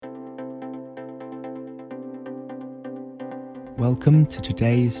Welcome to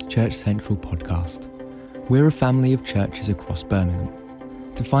today's Church Central podcast. We're a family of churches across Birmingham.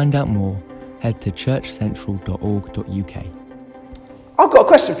 To find out more, head to churchcentral.org.uk. I've got a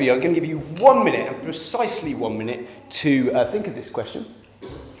question for you. I'm going to give you 1 minute, and precisely 1 minute, to think of this question.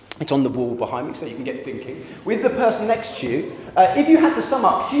 It's on the wall behind me, so you can get thinking. With the person next to you, if you had to sum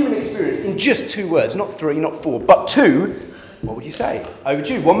up human experience in just 2 words, not 3, not 4, but 2, what would you say? Over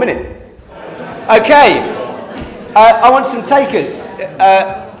to you, 1 minute. Okay. I want some takers.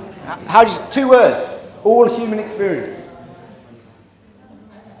 2 words, all human experience.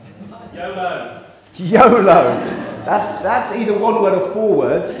 YOLO. That's either 1 word or 4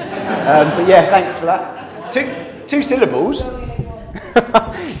 words. But yeah, thanks for that. Two syllables.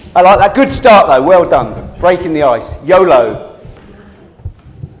 I like that. Good start though. Well done. Breaking the ice. YOLO.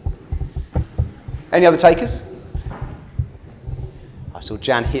 Any other takers? I saw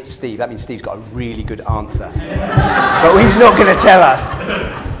Jan hit Steve. That means Steve's got a really good answer. But he's not going to tell us.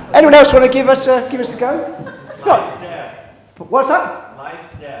 Anyone else want to give us a go? It's not. What's that?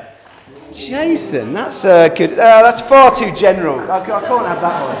 Life, death. Jason, that's good. That's far too general. I can't have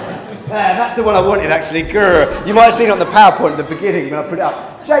that one. That's the one I wanted, actually. Grr. You might have seen it on the PowerPoint at the beginning when I put it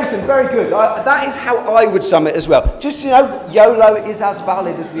up. Jason, very good. That is how I would sum it as well. Just, YOLO is as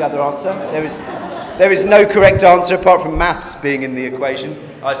valid as the other answer. There is no correct answer apart from maths being in the equation,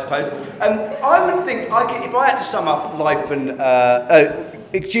 I suppose. I would think, if I had to sum up life and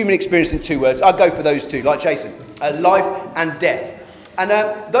human experience in 2 words, I'd go for those 2, like Jason. Life and death. And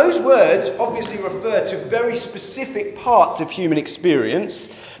those words obviously refer to very specific parts of human experience,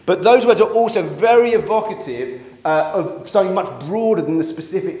 but those words are also very evocative of something much broader than the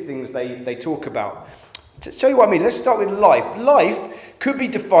specific things they talk about. To show you what I mean, let's start with life. Life could be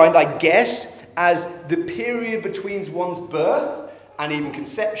defined, I guess, as the period between one's birth and even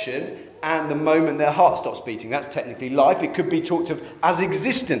conception and the moment their heart stops beating. That's technically life. It could be talked of as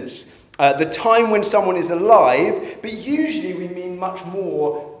existence. The time when someone is alive, but usually we mean much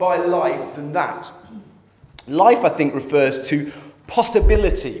more by life than that. Life, I think, refers to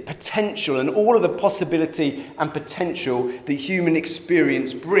possibility, potential, and all of the possibility and potential that human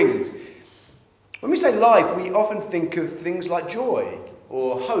experience brings. When we say life, we often think of things like joy,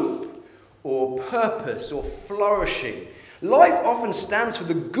 or hope, or purpose, or flourishing. Life often stands for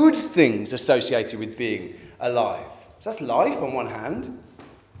the good things associated with being alive. So that's life on one hand.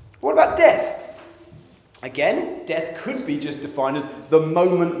 What about death? Again, death could be just defined as the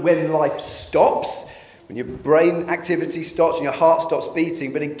moment when life stops, when your brain activity stops and your heart stops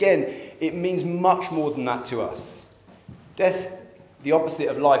beating. But again, it means much more than that to us. Death's the opposite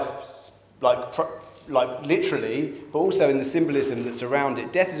of life, like literally, but also in the symbolism that's around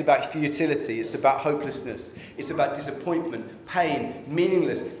it. Death is about futility. It's about hopelessness. It's about disappointment, pain,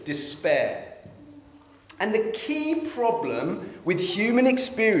 meaningless, despair. And the key problem with human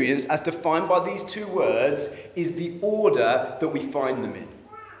experience, as defined by these 2 words, is the order that we find them in.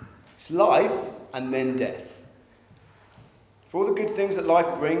 It's life and then death. For all the good things that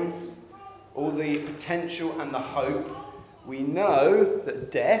life brings, all the potential and the hope, we know that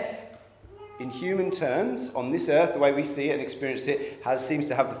death, in human terms, on this earth, the way we see it and experience it, seems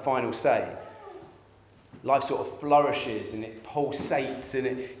to have the final say. Life sort of flourishes and it pulsates and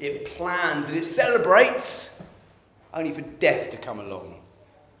it plans and it celebrates, only for death to come along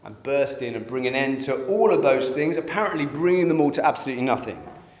and burst in and bring an end to all of those things, apparently bringing them all to absolutely nothing.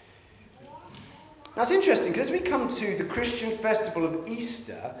 Now it's interesting because as we come to the Christian festival of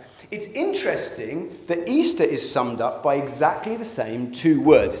Easter, it's interesting that Easter is summed up by exactly the same 2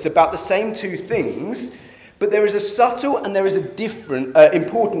 words. It's about the same 2 things, but there is a subtle and there is a different,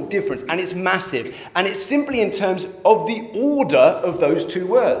 important difference, and it's massive. And it's simply in terms of the order of those 2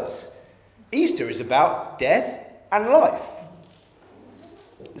 words. Easter is about death and life.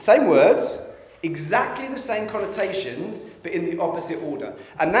 The same words, exactly the same connotations, but in the opposite order.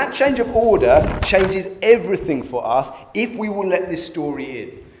 And that change of order changes everything for us if we will let this story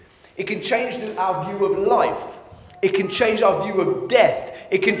in. It can change our view of life. It can change our view of death.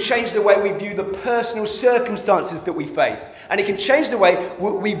 It can change the way we view the personal circumstances that we face. And it can change the way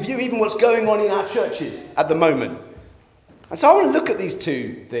we view even what's going on in our churches at the moment. And so I want to look at these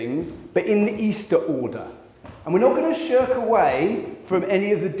 2 things, but in the Easter order. And we're not going to shirk away from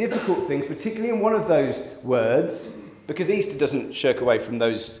any of the difficult things, particularly in one of those words, because Easter doesn't shirk away from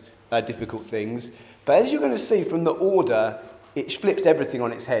those difficult things. But as you're going to see from the order, it flips everything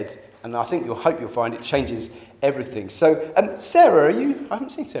on its head. And I think you'll find it changes everything. So, Sarah, I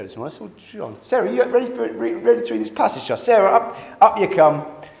haven't seen Sarah this morning, I saw John. Sarah, are you ready to read this passage? Sarah, up you come.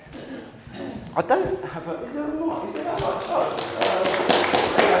 I don't have is there a mic? Is there a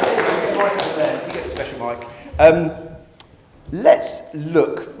mic? You get the special mic. Let's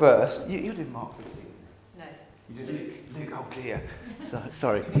look first. You did Mark 15? No. You did Luke? Oh dear.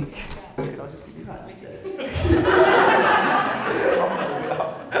 Sorry.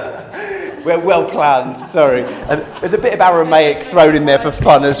 We're well planned, sorry. And there's a bit of Aramaic thrown in there for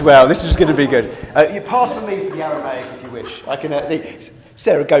fun as well. This is going to be good. You pass for me for the Aramaic if you wish. I can.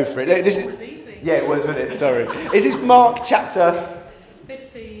 Sarah, go for it. This is. Yeah, it was, wasn't it? Sorry. Is this Mark chapter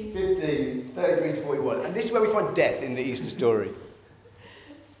 15, 33 to 41. And this is where we find death in the Easter story.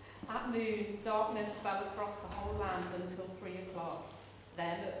 At noon, darkness fell across the whole land until 3 o'clock.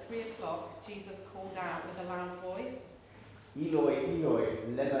 Then at 3 o'clock, Jesus called out with a loud voice, Eloi, Eloi,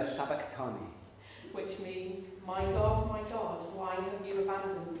 lema sabachthani. which means, my God, why have you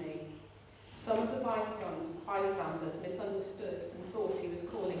abandoned me? Some of the bystanders misunderstood and thought he was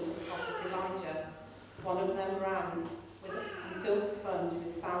calling for the prophet Elijah. One of them ran and filled a sponge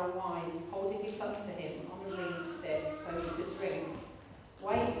with sour wine, holding it up to him on a reed stick so he could drink.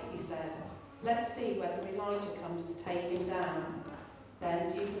 Wait, he said, let's see whether Elijah comes to take him down.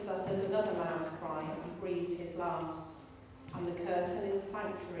 Then Jesus uttered another loud cry and breathed his last, and the curtain in the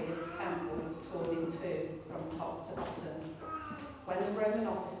sanctuary of the temple was torn in two from top to bottom. When the Roman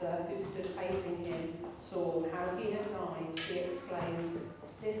officer who stood facing him saw how he had died, he exclaimed,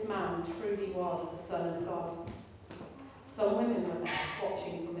 "This man truly was the Son of God." Some women were there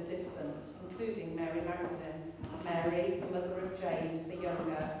watching from a distance, including Mary Magdalene, Mary, the mother of James the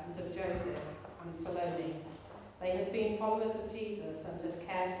younger, and of Joseph, and Salome. They had been followers of Jesus and had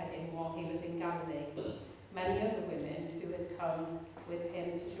cared for him while he was in Galilee. Many other women who had come with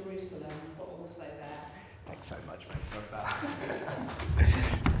him to Jerusalem were also there. Thanks so much, mate. Sorry about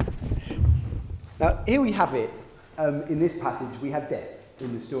that. Now, here we have it. In this passage, we have death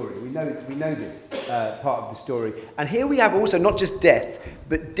in the story. We know this part of the story. And here we have also not just death,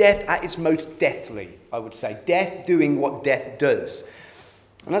 but death at its most deathly, I would say. Death doing what death does.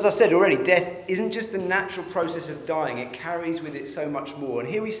 And as I said already, death isn't just the natural process of dying. It carries with it so much more. And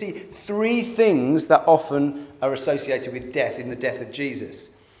here we see three things that often are associated with death in the death of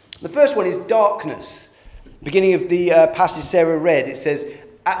Jesus. The first one is darkness. Beginning of the passage Sarah read, it says,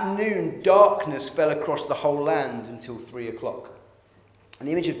 "At noon, darkness fell across the whole land until 3 o'clock." And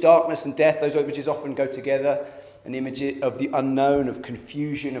the image of darkness and death, those images often go together. An image of the unknown, of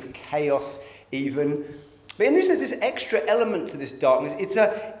confusion, of chaos even. But in this, there's this extra element to this darkness.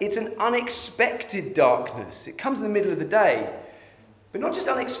 It's an unexpected darkness. It comes in the middle of the day. But not just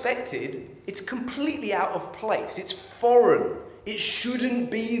unexpected, it's completely out of place. It's foreign. It shouldn't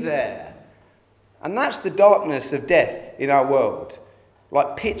be there. And that's the darkness of death in our world.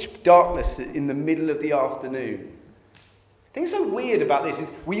 Like pitch darkness in the middle of the afternoon. The thing that's so weird about this is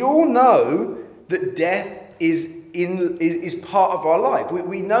we all know that death is part of our life.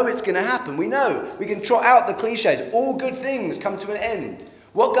 We know it's going to happen. We know. We can trot out the cliches. All good things come to an end.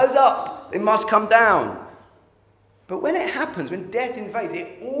 What goes up, it must come down. But when it happens, when death invades,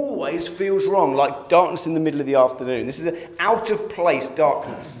 it always feels wrong, like darkness in the middle of the afternoon. This is an out-of-place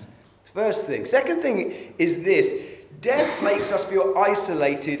darkness. First thing. Second thing is this. Death makes us feel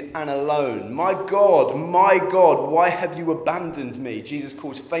isolated and alone. My God, why have you abandoned me? Jesus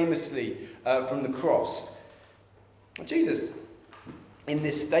calls famously from the cross. Jesus, in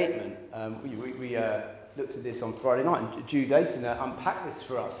this statement, we looked at this on Friday night, and Jude Ayton unpacked this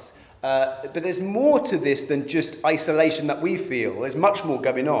for us. But there's more to this than just isolation that we feel. There's much more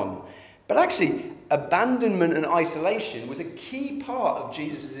going on. But actually, abandonment and isolation was a key part of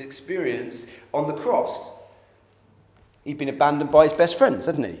Jesus' experience on the cross. He'd been abandoned by his best friends,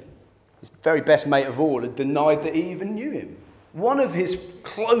 hadn't he? His very best mate of all had denied that he even knew him. One of his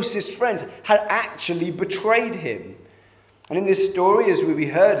closest friends had actually betrayed him. And in this story, as we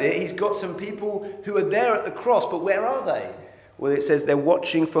heard it, he's got some people who are there at the cross, but where are they? Well, it says they're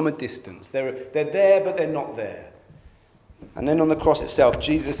watching from a distance. They're there, but they're not there. And then on the cross itself,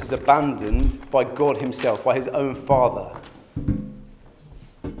 Jesus is abandoned by God himself, by his own Father.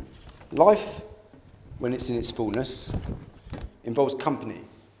 Life, when it's in its fullness, involves company,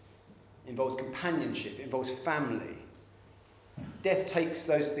 involves companionship, involves family. Death takes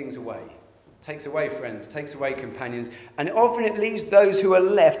those things away. Takes away friends, takes away companions, and often it leaves those who are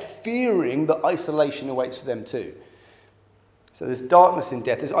left fearing that isolation awaits for them too. So there's darkness in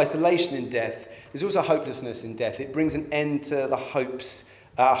death, there's isolation in death, there's also hopelessness in death. It brings an end to the hopes.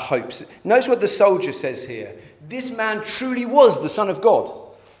 Notice what the soldier says here. This man truly was the Son of God.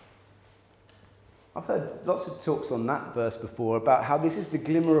 I've heard lots of talks on that verse before about how this is the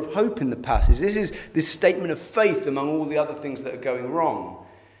glimmer of hope in the passage. This is this statement of faith among all the other things that are going wrong.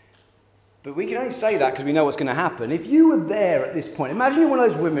 But we can only say that because we know what's going to happen. If you were there at this point, imagine you're one of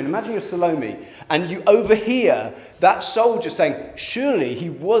those women, imagine you're Salome, and you overhear that soldier saying, surely he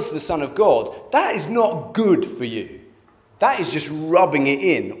was the Son of God. That is not good for you. That is just rubbing it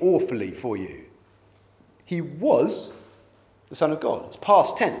in awfully for you. He was the Son of God. It's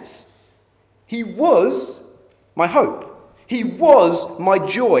past tense. He was my hope. He was my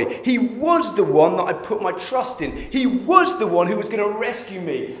joy. He was the one that I put my trust in. He was the one who was going to rescue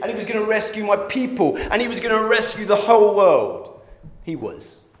me, and he was going to rescue my people, and he was going to rescue the whole world. He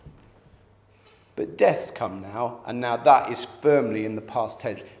was. But death's come now, and now that is firmly in the past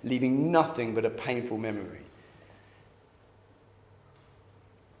tense, leaving nothing but a painful memory.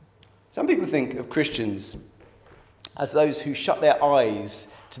 Some people think of Christians as those who shut their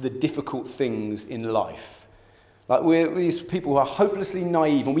eyes to the difficult things in life. Like we're these people who are hopelessly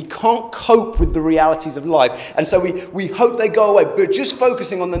naive and we can't cope with the realities of life. And so we hope they go away, but just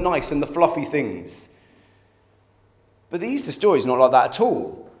focusing on the nice and the fluffy things. But the Easter story is not like that at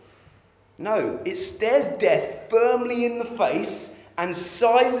all. No, it stares death firmly in the face and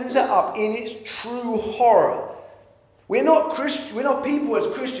sizes it up in its true horror. We're not people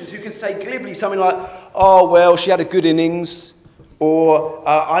as Christians who can say glibly something like, oh, well, she had a good innings. Or,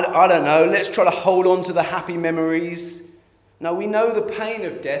 I don't know, let's try to hold on to the happy memories. No, we know the pain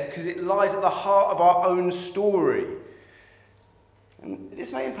of death because it lies at the heart of our own story. And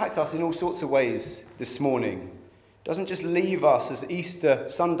this may impact us in all sorts of ways this morning. It doesn't just leave us as Easter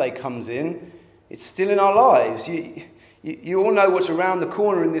Sunday comes in. It's still in our lives. You all know what's around the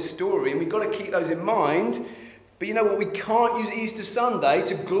corner in this story, and we've got to keep those in mind. But you know what? We can't use Easter Sunday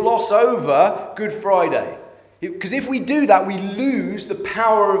to gloss over Good Friday. Because if we do that, we lose the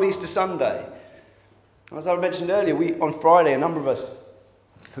power of Easter Sunday. As I mentioned earlier, on Friday, a number of us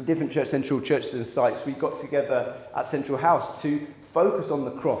from different Church Central churches and sites, we got together at Central House to focus on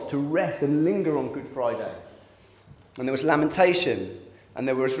the cross, to rest and linger on Good Friday. And there was lamentation, and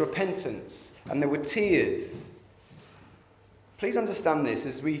there was repentance, and there were tears. Please understand this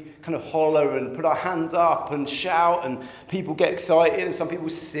as we kind of holler and put our hands up and shout, and people get excited, and some people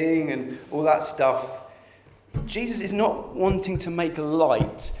sing and all that stuff. Jesus is not wanting to make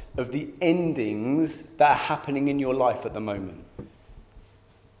light of the endings that are happening in your life at the moment.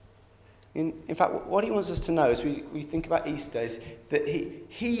 In fact, what he wants us to know as we think about Easter is that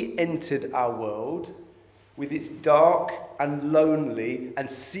he entered our world with its dark and lonely and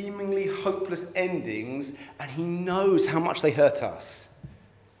seemingly hopeless endings, and he knows how much they hurt us.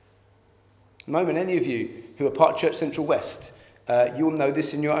 At the moment, any of you who are part of Church Central West, you'll know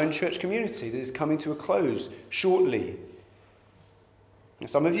this in your own church community that is coming to a close shortly. And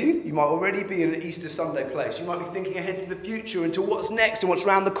some of you might already be in an Easter Sunday place. You might be thinking ahead to the future and to what's next and what's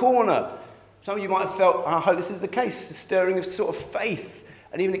around the corner. Some of you might have felt, I hope this is the case, the stirring of sort of faith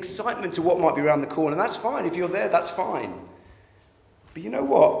and even excitement to what might be around the corner. And that's fine. If you're there, that's fine. But you know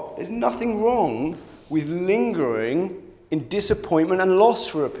what? There's nothing wrong with lingering in disappointment and loss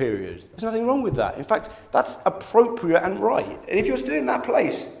for a period. There's nothing wrong with that. In fact, that's appropriate and right. And if you're still in that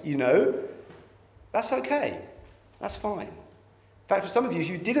place, that's okay. That's fine. In fact, for some of you, if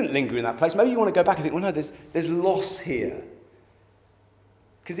you didn't linger in that place, maybe you want to go back and think, well, no, there's loss here.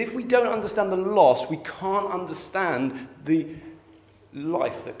 Because if we don't understand the loss, we can't understand the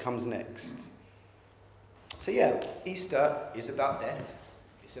life that comes next. So yeah, Easter is about death.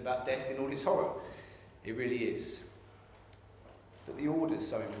 It's about death in all its horror. It really is. But the order is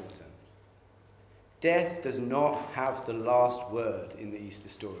so important. Death does not have the last word in the Easter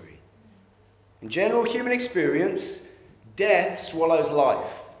story. In general human experience, death swallows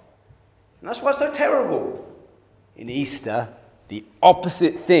life. And that's why it's so terrible. In Easter, the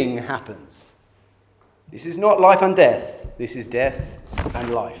opposite thing happens. This is not life and death. This is death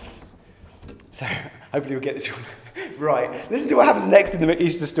and life. So, hopefully we'll get this one right. Listen to what happens next in the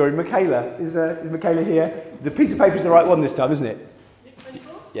Easter story. Michaela, is Michaela here? The piece of paper is the right one this time, isn't it?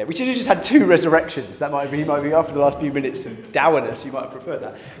 Yeah, we should have just had 2 resurrections. That might be after the last few minutes of dourness, you might have preferred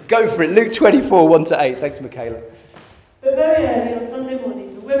that. Go for it. Luke 24, 1-8. Thanks, Michaela. But very early on Sunday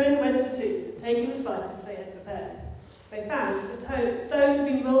morning, the women went to the tomb, taking the spices they had prepared. They found that the stone had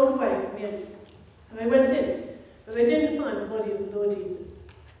been rolled away from the entrance. So they went in, but they didn't find the body of the Lord Jesus.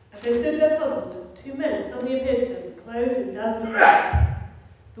 As they stood there puzzled, 2 men suddenly appeared to them, clothed in dazzling robes.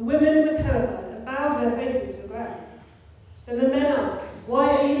 The women were terrified and bowed their faces to the ground. Then the men asked,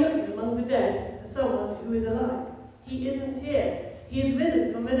 "Why are you looking among the dead for someone who is alive? He isn't here. He is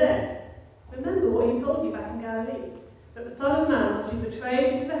risen from the dead. Remember what he told you back in Galilee, that the Son of Man must be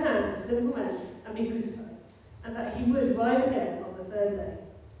betrayed into the hands of sinful men and be crucified, and that he would rise again on the 3rd day."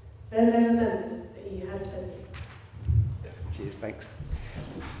 Then they remembered that he had said this. Cheers, thanks.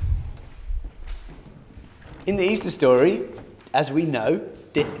 In the Easter story, as we know,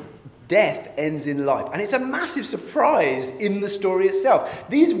 death ends in life. And it's a massive surprise in the story itself.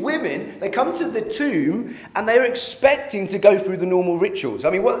 These women, they come to the tomb and they're expecting to go through the normal rituals. I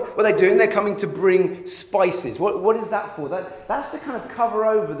mean, what are they doing? They're coming to bring spices. What is that for? That's to kind of cover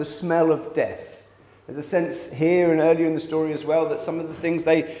over the smell of death. There's a sense here and earlier in the story as well that some of the things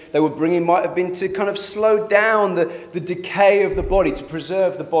they were bringing might have been to kind of slow down the decay of the body, to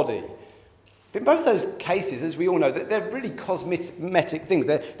preserve the body. But in both those cases, as we all know, they're really cosmetic things.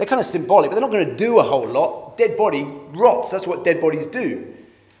 They're kind of symbolic, but they're not going to do a whole lot. Dead body rots. That's what dead bodies do.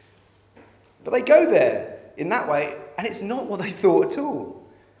 But they go there in that way, and it's not what they thought at all.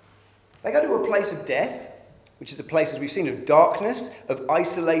 They go to a place of death, which is a place, as we've seen, of darkness, of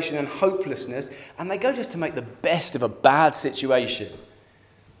isolation and hopelessness, and they go just to make the best of a bad situation.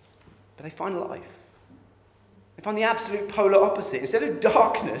 But they find life. They find the absolute polar opposite. Instead of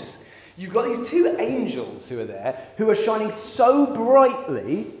darkness, you've got these two angels who are there, who are shining so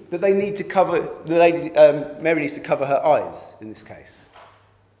brightly that they need to cover, Mary needs to cover her eyes, in this case.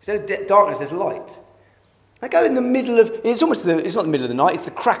 Instead of darkness, there's light. They go in the middle of, it's not the middle of the night, it's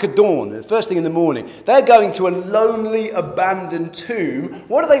the crack of dawn, the first thing in the morning. They're going to a lonely, abandoned tomb.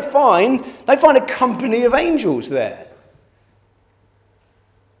 What do they find? They find a company of angels there.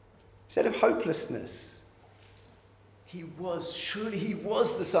 Instead of hopelessness, surely he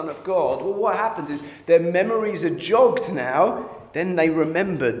was the Son of God. Well, what happens is their memories are jogged now. Then they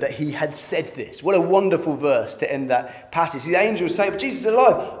remembered that he had said this. What a wonderful verse to end that passage. The angels say, but Jesus is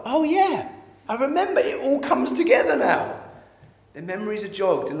alive. Oh yeah, I remember. It all comes together now. Their memories are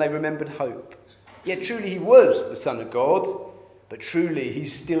jogged and they remembered hope. Yet truly he was the Son of God, but truly he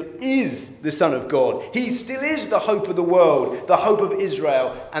still is the Son of God. He still is the hope of the world, the hope of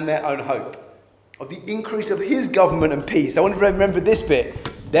Israel and their own hope, of the increase of his government and peace. I want to remember this bit.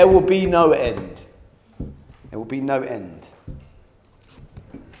 There will be no end. There will be no end.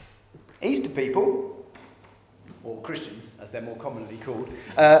 Easter people, or Christians, as they're more commonly called,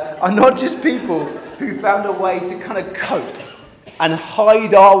 are not just people who found a way to kind of cope and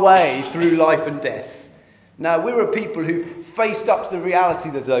hide our way through life and death. No, we're a people who faced up to the reality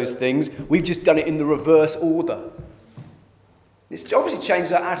of those things. We've just done it in the reverse order. It's obviously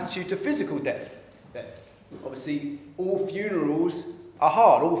changed our attitude to physical death. Obviously, all funerals are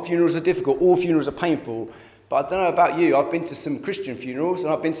hard. All funerals are difficult. All funerals are painful. But I don't know about you. I've been to some Christian funerals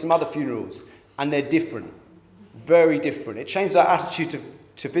and I've been to some other funerals. And they're different. Very different. It changes our attitude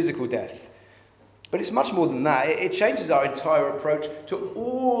to physical death. But it's much more than that. It changes our entire approach to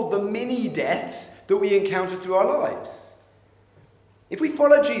all the mini deaths that we encounter through our lives. If we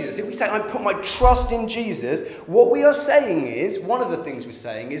follow Jesus, if we say, I put my trust in Jesus, what we are saying is, one of the things we're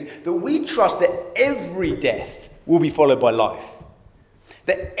saying is that we trust that every death will be followed by life.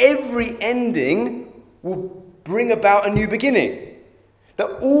 That every ending will bring about a new beginning. That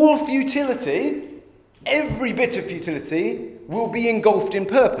all futility, every bit of futility, will be engulfed in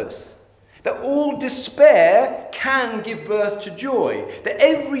purpose. That all despair can give birth to joy. That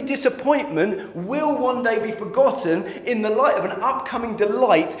every disappointment will one day be forgotten in the light of an upcoming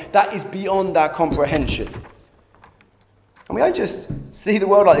delight that is beyond our comprehension. And we don't just see the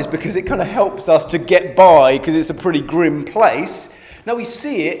world like this because it kind of helps us to get by because it's a pretty grim place. No, we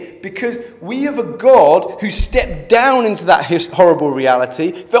see it because we have a God who stepped down into that horrible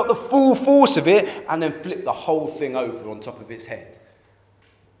reality, felt the full force of it, and then flipped the whole thing over on top of its head.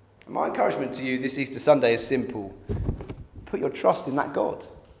 And my encouragement to you this Easter Sunday is simple. Put your trust in that God.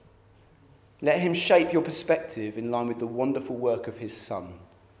 Let him shape your perspective in line with the wonderful work of his Son.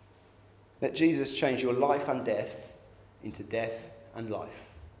 Let Jesus change your life and death into death and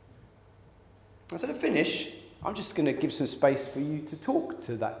life. And so to finish, I'm just going to give some space for you to talk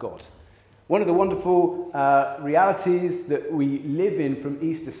to that God. One of the wonderful realities that we live in from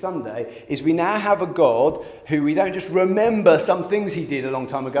Easter Sunday is we now have a God who we don't just remember some things he did a long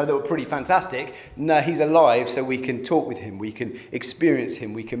time ago that were pretty fantastic. No, he's alive, so we can talk with him, we can experience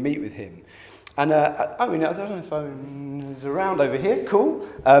him, we can meet with him. And I don't know if phone's around over here. Cool.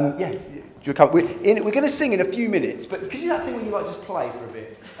 We're going to sing in a few minutes, but could you do that thing where you might just play for a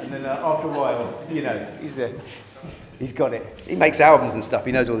bit, and then after a while, he's got it. He makes albums and stuff.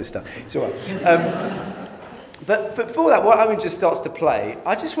 He knows all this stuff. It's all right. But before that, while Owen just starts to play,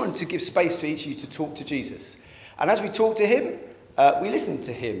 I just wanted to give space for each of you to talk to Jesus. And as we talk to him, we listen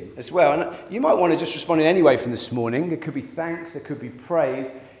to him as well. And you might want to just respond in any way from this morning. There could be thanks, there could be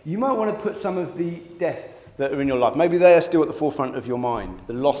praise. You might want to put some of the deaths that are in your life. Maybe they are still at the forefront of your mind.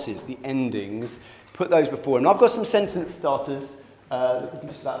 The losses, the endings. Put those before him. And I've got some sentence starters You can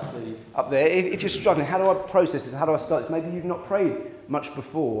just about see up there. If you're struggling, how do I process this? How do I start this? Maybe you've not prayed much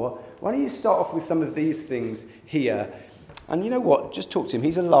before. Why don't you start off with some of these things here? And you know what? Just talk to him.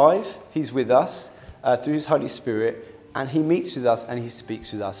 He's alive. He's with us through his Holy Spirit. And he meets with us and he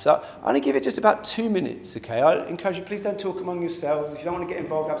speaks with us. So I'm going to give it just about 2 minutes, okay? I encourage you, please don't talk among yourselves. If you don't want to get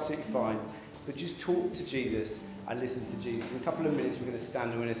involved, absolutely fine. But just talk to Jesus and listen to Jesus. In a couple of minutes, we're going to stand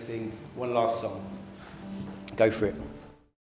and we're going to sing one last song. Go for it.